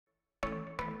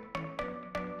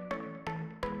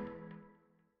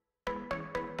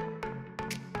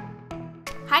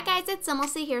Hi guys, it's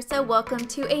SimLicy here, so welcome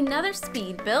to another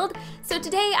speed build. So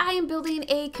today I am building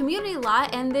a community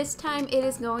lot, and this time it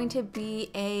is going to be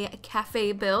a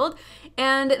cafe build.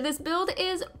 And this build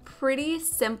is pretty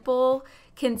simple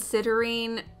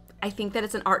considering I think that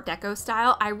it's an Art Deco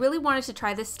style. I really wanted to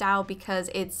try this style because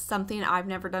it's something I've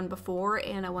never done before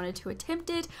and I wanted to attempt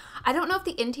it. I don't know if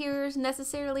the interior is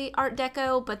necessarily Art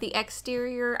Deco, but the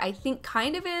exterior I think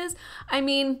kind of is. I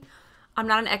mean, I'm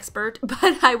not an expert,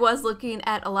 but I was looking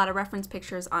at a lot of reference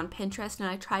pictures on Pinterest and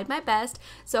I tried my best.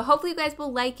 So hopefully you guys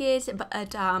will like it,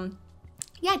 but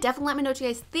yeah, definitely let me know what you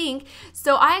guys think.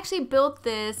 So I actually built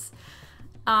this,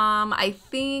 I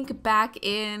think back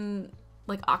in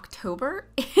like October.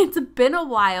 It's been a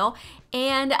while,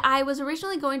 and I was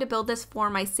originally going to build this for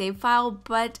my save file,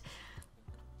 but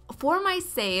for my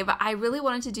save, I really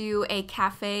wanted to do a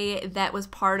cafe that was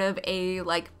part of a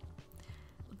like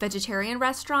vegetarian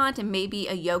restaurant and maybe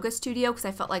a yoga studio, because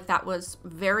I felt like that was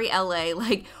very LA,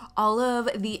 like all of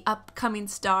the upcoming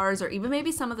stars or even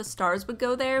maybe some of the stars would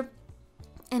go there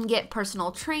and get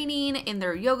personal training in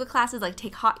their yoga classes, like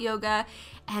take hot yoga.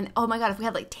 And oh my god, if we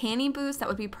had like tanning booths, that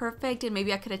would be perfect, and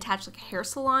maybe I could attach like a hair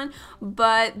salon.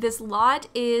 But this lot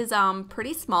is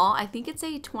pretty small. I think it's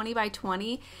a 20 by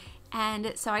 20.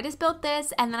 And so I just built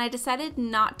this, and then I decided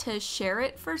not to share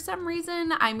it for some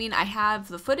reason. I mean, I have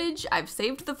the footage, I've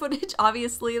saved the footage,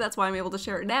 obviously, that's why I'm able to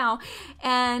share it now.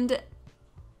 And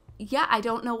yeah, I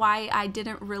don't know why I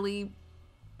didn't really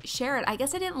share it. I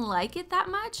guess I didn't like it that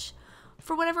much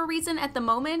for whatever reason at the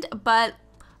moment, but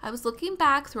I was looking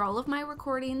back through all of my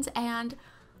recordings and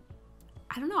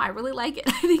I don't know, I really like it.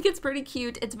 I think it's pretty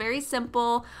cute. It's very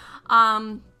simple.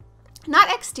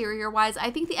 Not exterior wise, I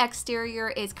think the exterior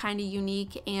is kind of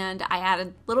unique and I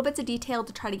added little bits of detail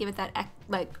to try to give it that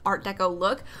like Art Deco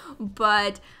look,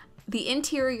 but the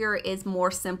interior is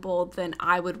more simple than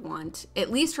I would want,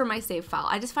 at least for my save file.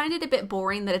 I just find it a bit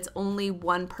boring that it's only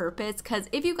one purpose, because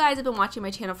if you guys have been watching my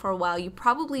channel for a while, you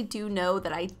probably do know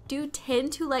that I do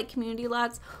tend to like community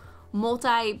lots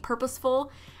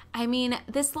multi-purposeful. I mean,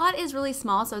 this lot is really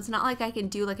small, so it's not like I can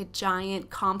do like a giant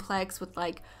complex with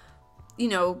like, you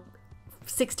know,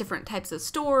 6 different types of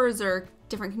stores or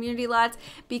different community lots,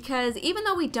 because even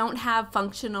though we don't have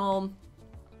functional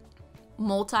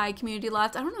multi-community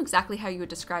lots, I don't know exactly how you would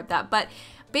describe that, but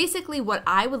basically what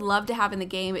I would love to have in the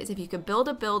game is if you could build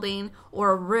a building or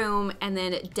a room and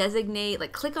then designate,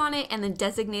 like click on it and then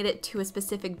designate it to a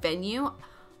specific venue.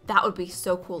 That would be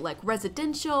so cool, like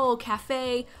residential,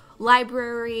 cafe,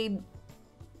 library,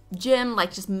 gym,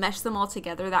 like just mesh them all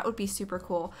together. That would be super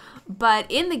cool. But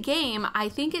in the game, I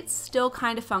think it's still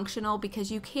kind of functional because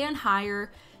you can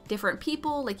hire different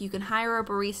people. Like you can hire a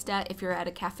barista if you're at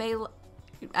a cafe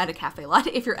lot,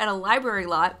 if you're at a library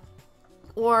lot,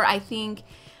 or I think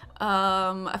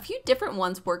a few different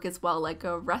ones work as well, like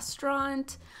a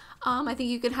restaurant. I think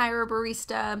you can hire a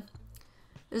barista.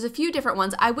 There's a few different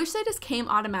ones. I wish they just came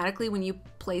automatically when you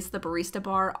place the barista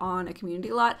bar on a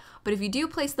community lot, but if you do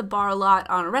place the bar lot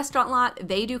on a restaurant lot,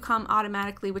 they do come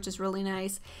automatically, which is really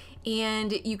nice.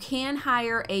 And you can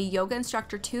hire a yoga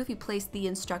instructor too if you place the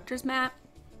instructor's mat.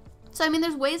 So I mean,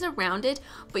 there's ways around it,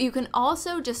 but you can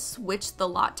also just switch the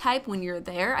lot type when you're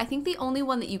there. I think the only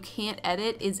one that you can't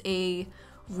edit is a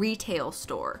retail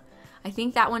store. I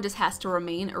think that one just has to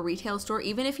remain a retail store.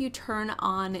 Even if you turn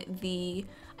on the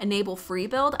enable free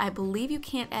build, I believe you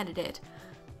can't edit it.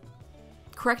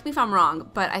 Correct me if I'm wrong,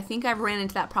 but I think I've ran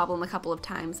into that problem a couple of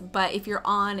times. But if you're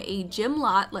on a gym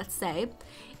lot, let's say,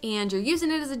 and you're using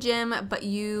it as a gym, but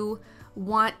you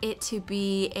want it to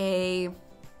be a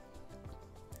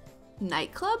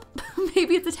nightclub,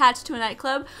 maybe it's attached to a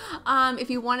nightclub. If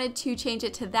you wanted to change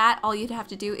it to that, all you'd have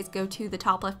to do is go to the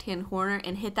top left hand corner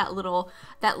and hit that little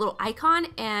icon,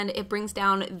 and it brings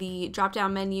down the drop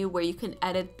down menu where you can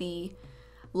edit the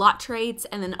lot traits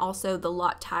and then also the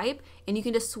lot type, and you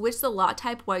can just switch the lot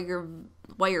type while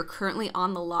you're currently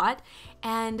on the lot,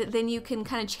 and then you can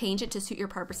kind of change it to suit your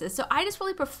purposes. So I just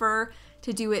really prefer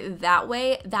to do it that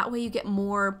way. That way you get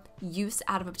more use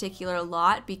out of a particular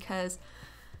lot, because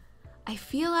I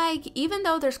feel like even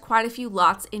though there's quite a few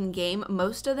lots in game,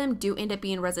 most of them do end up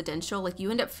being residential. Like you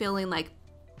end up filling like,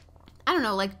 I don't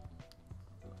know, like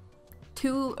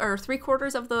 2 or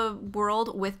 3/4 of the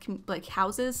world with like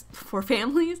houses for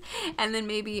families, and then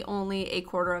maybe only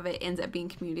 1/4 of it ends up being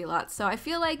community lots. So I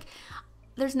feel like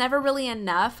there's never really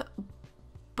enough,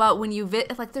 but when you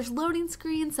like there's loading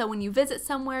screens, so when you visit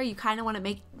somewhere, you kind of want to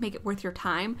make it worth your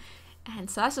time. And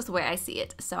so that's just the way I see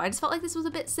it. So I just felt like this was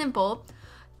a bit simple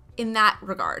in that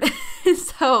regard.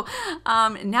 So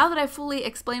now that I've fully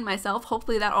explained myself,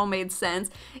 hopefully that all made sense.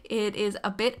 It is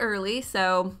a bit early,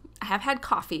 so I have had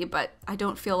coffee, but I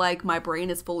don't feel like my brain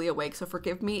is fully awake, so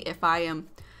forgive me if I am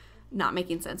not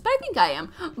making sense, but I think I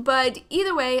am. But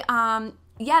either way,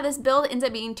 yeah, this build ends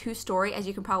up being 2-story, as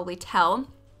you can probably tell.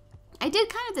 I did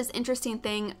kind of this interesting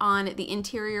thing on the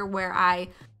interior where I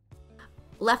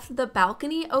left the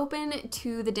balcony open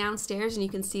to the downstairs, and you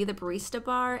can see the barista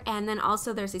bar, and then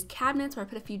also there's these cabinets where I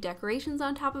put a few decorations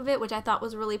on top of it, which I thought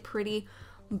was really pretty.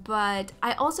 But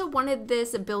I also wanted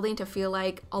this building to feel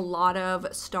like a lot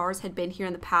of stars had been here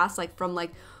in the past, like from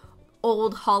like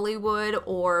old Hollywood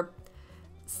or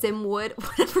Simwood,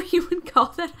 whatever you would call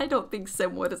that. I don't think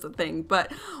Simwood is a thing,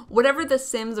 but whatever the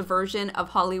Sims version of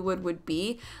Hollywood would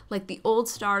be, like the old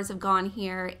stars have gone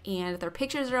here and their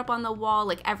pictures are up on the wall.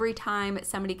 Like every time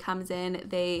somebody comes in,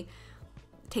 they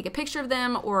take a picture of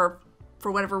them, or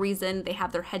for whatever reason, they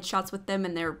have their headshots with them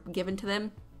and they're given to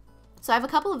them. So I have a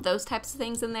couple of those types of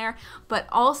things in there, but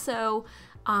also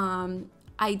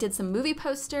I did some movie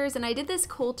posters, and I did this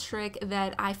cool trick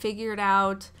that I figured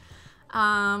out,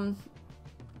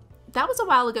 that was a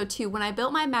while ago too. When I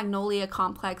built my Magnolia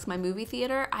Complex, my movie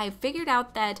theater, I figured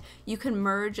out that you can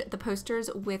merge the posters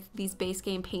with these base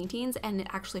game paintings, and it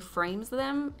actually frames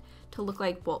them to look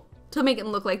like, well, to make it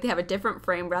look like they have a different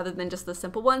frame rather than just the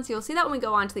simple one. So you'll see that when we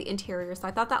go on to the interior. So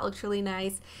I thought that looked really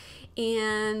nice.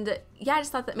 And yeah, I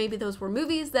just thought that maybe those were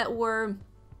movies that were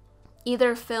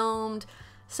either filmed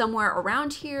somewhere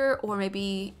around here or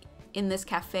maybe in this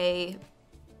cafe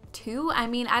too. I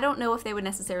mean, I don't know if they would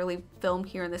necessarily film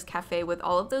here in this cafe with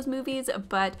all of those movies,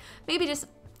 but maybe just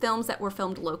films that were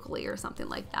filmed locally or something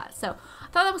like that. So I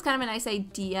thought that was kind of a nice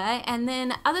idea. And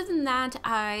then other than that,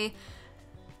 I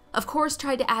of course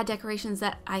tried to add decorations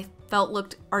that I felt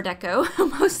looked Art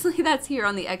Deco. Mostly that's here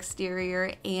on the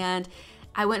exterior, and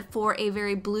I went for a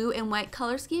very blue and white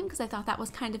color scheme because I thought that was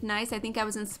kind of nice. I think I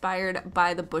was inspired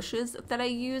by the bushes that I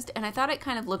used, and I thought it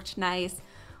kind of looked nice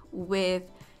with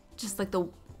just like the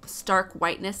stark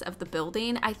whiteness of the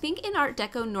building. I think in Art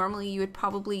Deco normally you would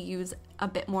probably use a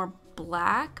bit more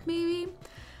black, maybe.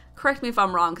 Correct me if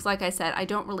I'm wrong, because like I said, I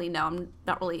don't really know. I'm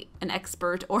not really an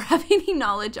expert or have any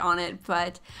knowledge on it,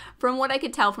 but from what I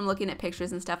could tell from looking at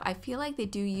pictures and stuff, I feel like they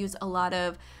do use a lot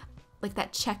of like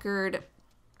that checkered,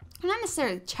 not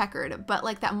necessarily checkered, but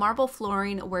like that marble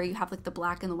flooring where you have like the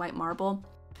black and the white marble.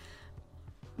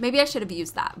 Maybe I should have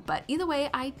used that, but either way,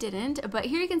 I didn't. But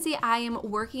here you can see I am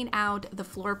working out the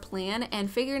floor plan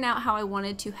and figuring out how I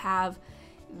wanted to have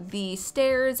the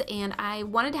stairs, and I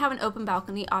wanted to have an open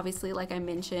balcony, obviously, like I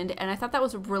mentioned, and I thought that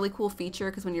was a really cool feature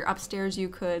because when you're upstairs, you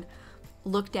could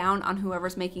look down on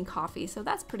whoever's making coffee, so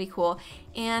that's pretty cool.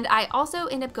 And I also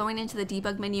end up going into the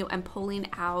debug menu and pulling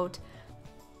out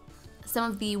some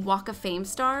of the Walk of Fame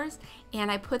stars, and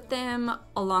I put them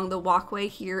along the walkway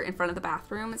here in front of the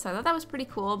bathroom. So I thought that was pretty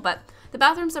cool. But the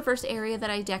bathroom's the first area that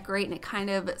I decorate, and it kind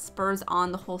of spurs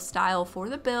on the whole style for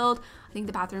the build. I think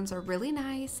the bathrooms are really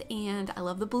nice, and I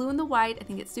love the blue and the white. I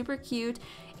think it's super cute.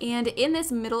 And in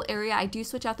this middle area, I do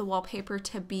switch out the wallpaper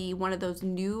to be one of those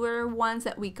newer ones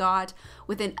that we got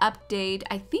with an update,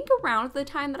 I think around the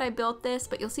time that I built this,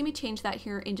 but you'll see me change that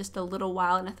here in just a little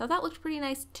while. And I thought that looked pretty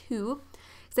nice too,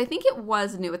 because I think it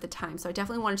was new at the time, so I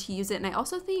definitely wanted to use it. And I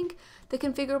also think the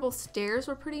configurable stairs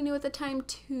were pretty new at the time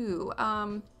too.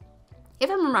 If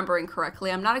I'm remembering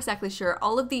correctly, I'm not exactly sure.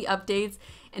 All of the updates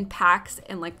and packs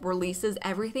and like releases,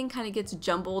 everything kind of gets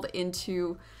jumbled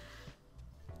into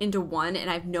one,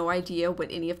 and I have no idea what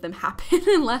any of them happen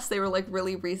unless they were like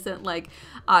really recent, like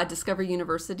Discover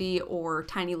University or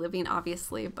Tiny Living,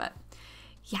 obviously. But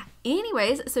yeah,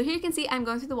 anyways, so here you can see I'm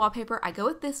going through the wallpaper. I go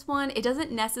with this one. It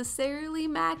doesn't necessarily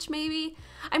match, maybe.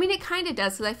 I mean, it kind of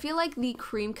does, because I feel like the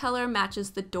cream color matches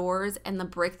the doors and the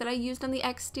brick that I used on the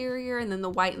exterior, and then the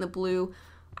white and the blue,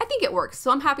 I think it works,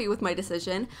 so I'm happy with my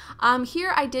decision.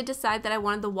 Here I did decide that I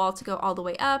wanted the wall to go all the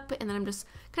way up, and then I'm just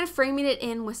kind of framing it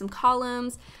in with some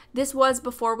columns. This was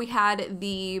before we had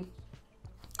the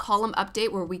column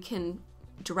update where we can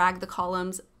drag the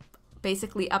columns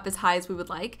basically up as high as we would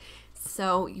like.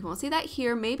 So you won't see that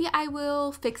here. Maybe I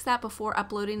will fix that before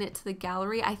uploading it to the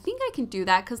gallery. I think I can do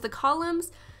that because the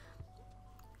columns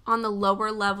on the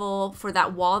lower level for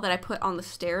that wall that I put on the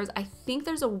stairs, I think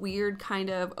there's a weird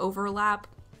kind of overlap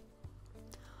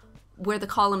where the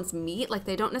columns meet. Like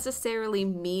they don't necessarily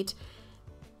meet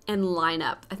and line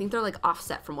up. I think they're like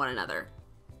offset from one another.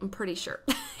 I'm pretty sure.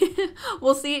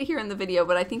 We'll see it here in the video,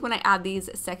 but I think when I add these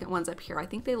second ones up here, I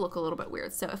think they look a little bit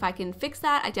weird. So if I can fix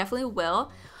that, I definitely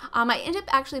will. I end up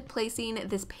actually placing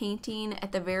this painting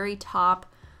at the very top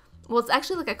well, it's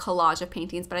actually like a collage of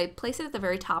paintings, but I placed it at the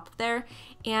very top there,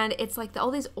 and it's like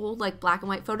all these old like black and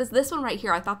white photos. This one right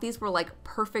here, I thought these were like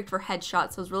perfect for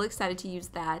headshots, so I was really excited to use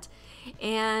that.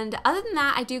 And other than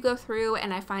that, I do go through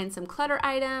and I find some clutter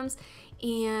items,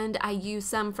 and I use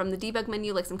some from the debug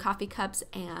menu, like some coffee cups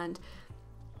and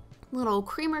little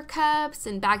creamer cups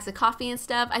and bags of coffee and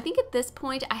stuff. I think at this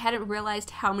point I hadn't realized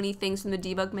how many things from the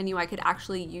debug menu I could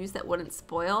actually use that wouldn't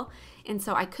spoil, and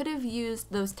so I could have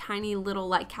used those tiny little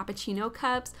like cappuccino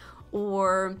cups,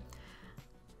 or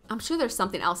I'm sure there's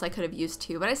something else I could have used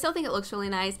too, but I still think it looks really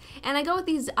nice. And I go with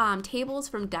these tables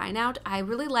from Dine Out. I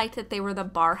really liked that they were the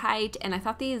bar height, and I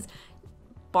thought these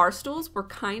bar stools were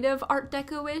kind of Art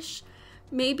Deco-ish,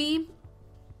 maybe.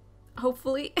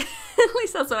 Hopefully. At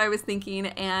least that's what I was thinking.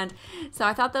 And so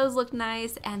I thought those looked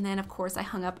nice. And then of course I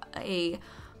hung up a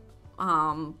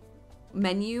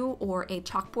menu, or a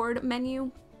chalkboard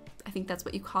menu. I think that's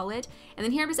what you call it. And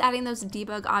then here I'm just adding those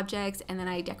debug objects, and then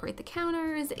I decorate the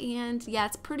counters, and yeah,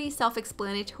 it's pretty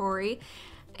self-explanatory.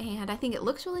 And I think it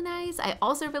looks really nice. I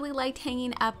also really liked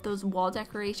hanging up those wall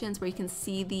decorations where you can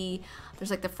see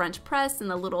there's like the French press and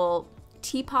the little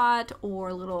teapot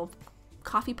or little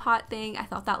coffee pot thing. I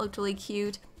thought that looked really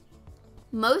cute.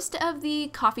 Most of the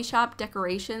coffee shop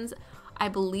decorations, I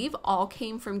believe, all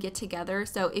came from Get Together.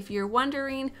 So if you're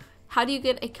wondering how do you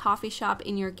get a coffee shop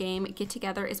in your game, Get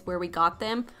Together is where we got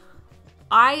them.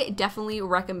 I definitely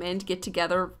recommend Get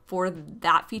Together for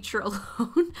that feature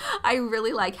alone. I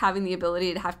really like having the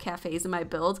ability to have cafes in my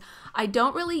builds. I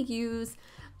don't really use,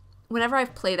 whenever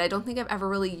I've played, I don't think I've ever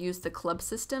really used the club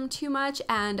system too much,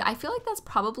 and I feel like that's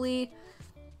probably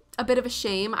a bit of a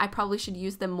shame. I probably should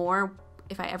use them more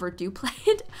if I ever do play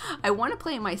it. I want to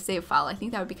play in my save file. I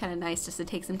think that would be kind of nice just to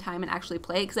take some time and actually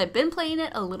play it, because I've been playing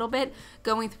it a little bit,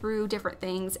 going through different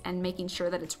things and making sure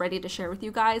that it's ready to share with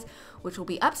you guys, which will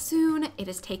be up soon. It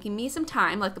is taking me some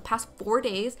time. Like the past 4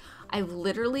 days, I've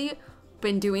literally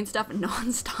been doing stuff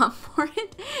nonstop for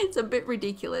it. It's a bit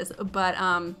ridiculous, but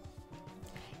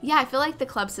yeah, I feel like the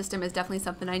club system is definitely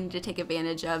something I need to take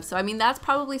advantage of. So I mean, that's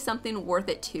probably something worth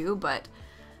it too, but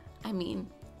I mean,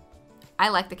 I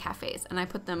like the cafes, and I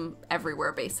put them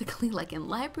everywhere basically, like in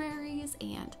libraries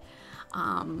and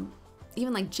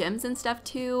even like gyms and stuff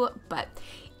too. But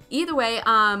either way,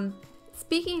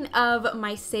 speaking of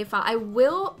my save file, I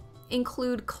will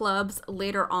include clubs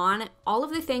later on. All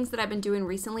of the things that I've been doing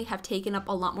recently have taken up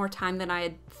a lot more time than I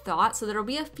had thought, so there'll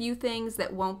be a few things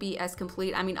that won't be as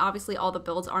complete. I mean, obviously all the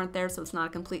builds aren't there, so it's not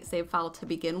a complete save file to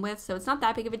begin with, so it's not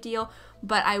that big of a deal,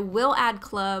 but I will add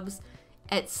clubs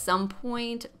at some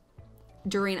point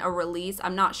during a release.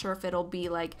 I'm not sure if it'll be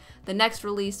like the next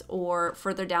release or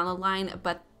further down the line,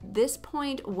 but this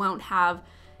point won't have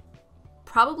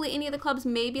probably any of the clubs,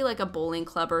 maybe like a bowling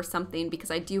club or something,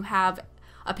 because I do have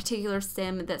a particular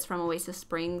sim that's from Oasis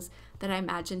Springs that I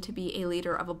imagine to be a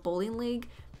leader of a bowling league.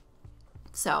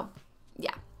 So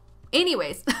yeah.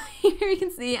 Anyways, here you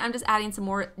can see I'm just adding some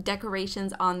more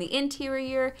decorations on the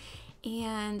interior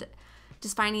and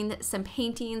just finding some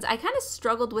paintings. I kind of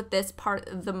struggled with this part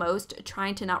the most,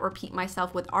 trying to not repeat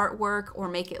myself with artwork or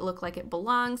make it look like it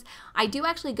belongs. I do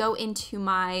actually go into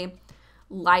my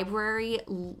library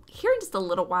here in just a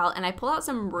little while, and I pull out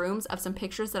some rooms of some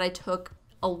pictures that I took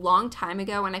a long time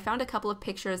ago, and I found a couple of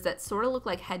pictures that sort of look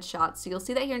like headshots. So you'll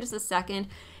see that here in just a second,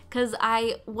 because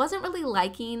I wasn't really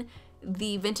liking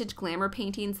the vintage glamour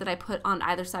paintings that I put on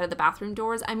either side of the bathroom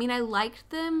doors. I mean, I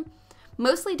liked them.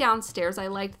 Mostly downstairs I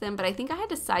liked them, but I think I had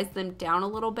to size them down a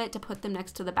little bit to put them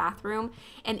next to the bathroom.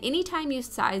 And anytime you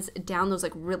size down those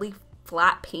like really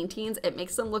flat paintings, it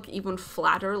makes them look even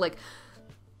flatter. Like,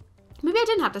 maybe I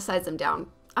didn't have to size them down.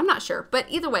 I'm not sure, but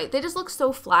either way, they just look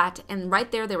so flat, and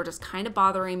right there they were just kind of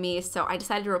bothering me, so I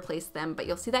decided to replace them, but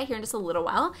you'll see that here in just a little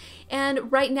while. And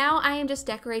right now I am just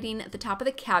decorating the top of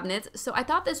the cabinets, so I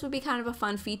thought this would be kind of a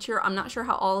fun feature. I'm not sure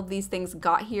how all of these things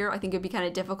got here. I think it'd be kind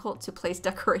of difficult to place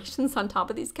decorations on top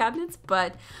of these cabinets,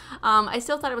 but I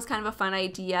still thought it was kind of a fun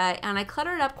idea, and I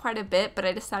cluttered it up quite a bit, but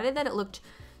I decided that it looked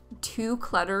too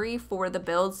cluttery for the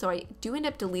build, so I do end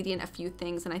up deleting a few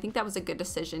things, and I think that was a good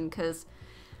decision, because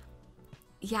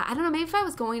yeah, I don't know, maybe if I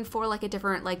was going for like a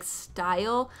different like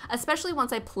style, especially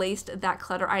once I placed that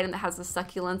clutter item that has the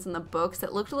succulents and the books,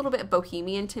 it looked a little bit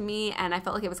bohemian to me, and I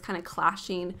felt like it was kind of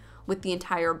clashing with the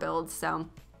entire build. So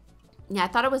yeah, I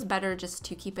thought it was better just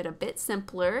to keep it a bit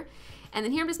simpler. And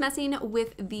then here I'm just messing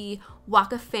with the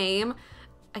Walk of Fame.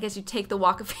 I guess you take the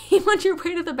Walk of Fame on your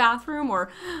way to the bathroom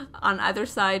or on either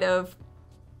side of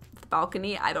the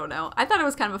balcony. I don't know. I thought it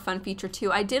was kind of a fun feature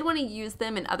too. I did want to use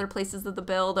them in other places of the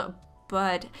build,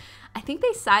 but I think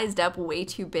they sized up way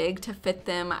too big to fit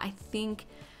them. I think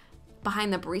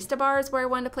behind the barista bars where I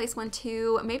wanted to place one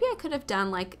too. Maybe I could have done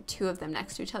like 2 of them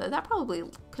next to each other. That probably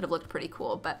could have looked pretty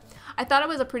cool, but I thought it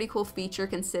was a pretty cool feature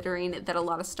considering that a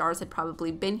lot of stars had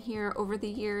probably been here over the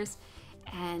years.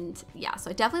 And yeah, so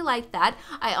I definitely like that.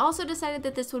 I also decided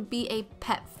that this would be a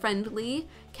pet-friendly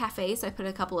cafe, so I put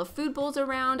a couple of food bowls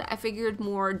around. I figured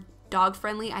more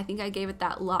dog-friendly. I think I gave it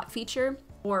that lot feature,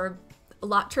 or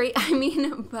lot trait, I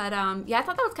mean. But yeah, I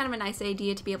thought that was kind of a nice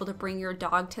idea to be able to bring your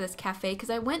dog to this cafe,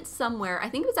 because I went somewhere, I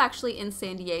think it was actually in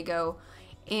San Diego,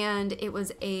 and it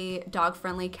was a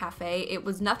dog-friendly cafe. It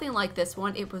was nothing like this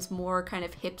one. It was more kind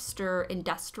of hipster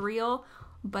industrial,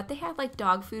 but they had like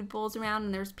dog food bowls around,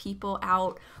 and there's people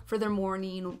out for their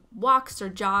morning walks or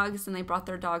jogs, and they brought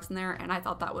their dogs in there, and I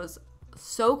thought that was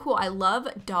so cool. I love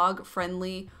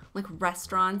dog-friendly like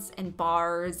restaurants and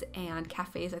bars and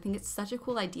cafes. I think it's such a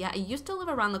cool idea. I used to live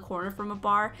around the corner from a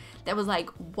bar that was like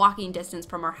walking distance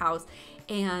from our house,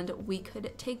 and we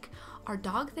could take our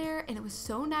dog there, and it was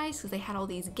so nice because they had all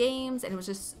these games, and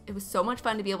it was so much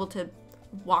fun to be able to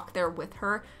walk there with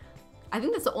her. I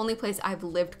think that's the only place I've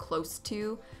lived close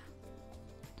to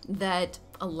that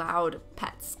allowed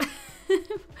pets.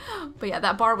 But yeah,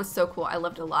 that bar was so cool. I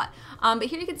loved it a lot. But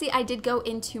here you can see I did go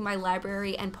into my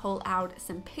library and pull out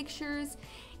some pictures,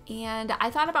 and I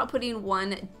thought about putting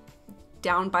one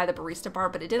down by the barista bar,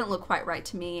 but it didn't look quite right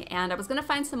to me, and I was gonna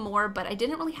find some more, but I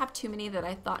didn't really have too many that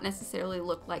I thought necessarily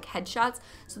looked like headshots.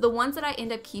 So the ones that I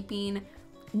end up keeping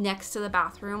next to the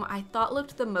bathroom I thought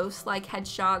looked the most like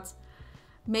headshots.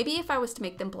 Maybe if I was to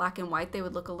make them black and white, they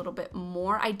would look a little bit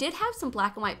more. I did have some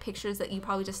black and white pictures that you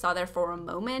probably just saw there for a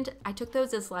moment. I took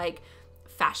those as like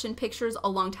fashion pictures a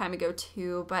long time ago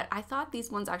too, but I thought these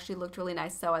ones actually looked really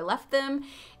nice, so I left them.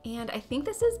 And I think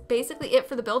this is basically it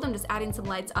for the build. I'm just adding some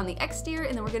lights on the exterior,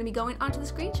 and then we're gonna be going on to the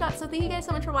screenshot. So thank you guys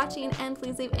so much for watching, and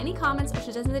please leave any comments or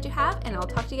suggestions that you have, and I'll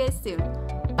talk to you guys soon.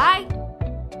 Bye!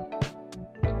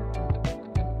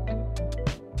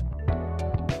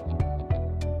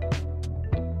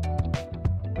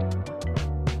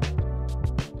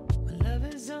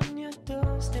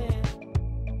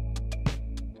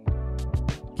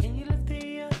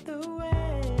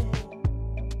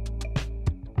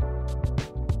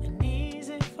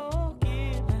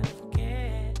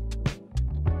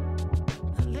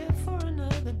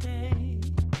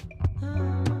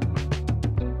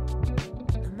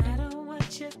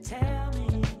 Tell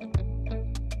me,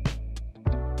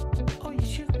 oh, you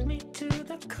shook me to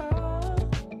the core,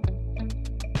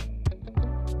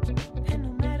 and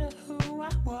no matter who I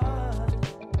was,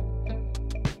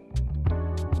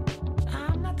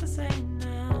 I'm not the same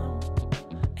now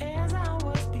as I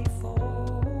was before.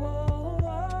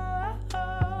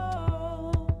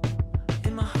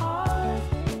 In my heart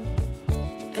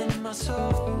and in my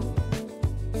soul,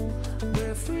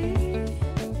 we're free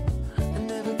and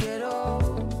never get old.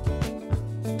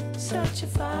 Such a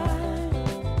fine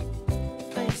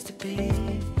place to be.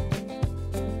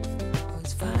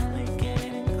 It's finally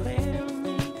getting clear to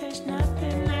me there's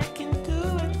nothing I can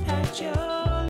do without you.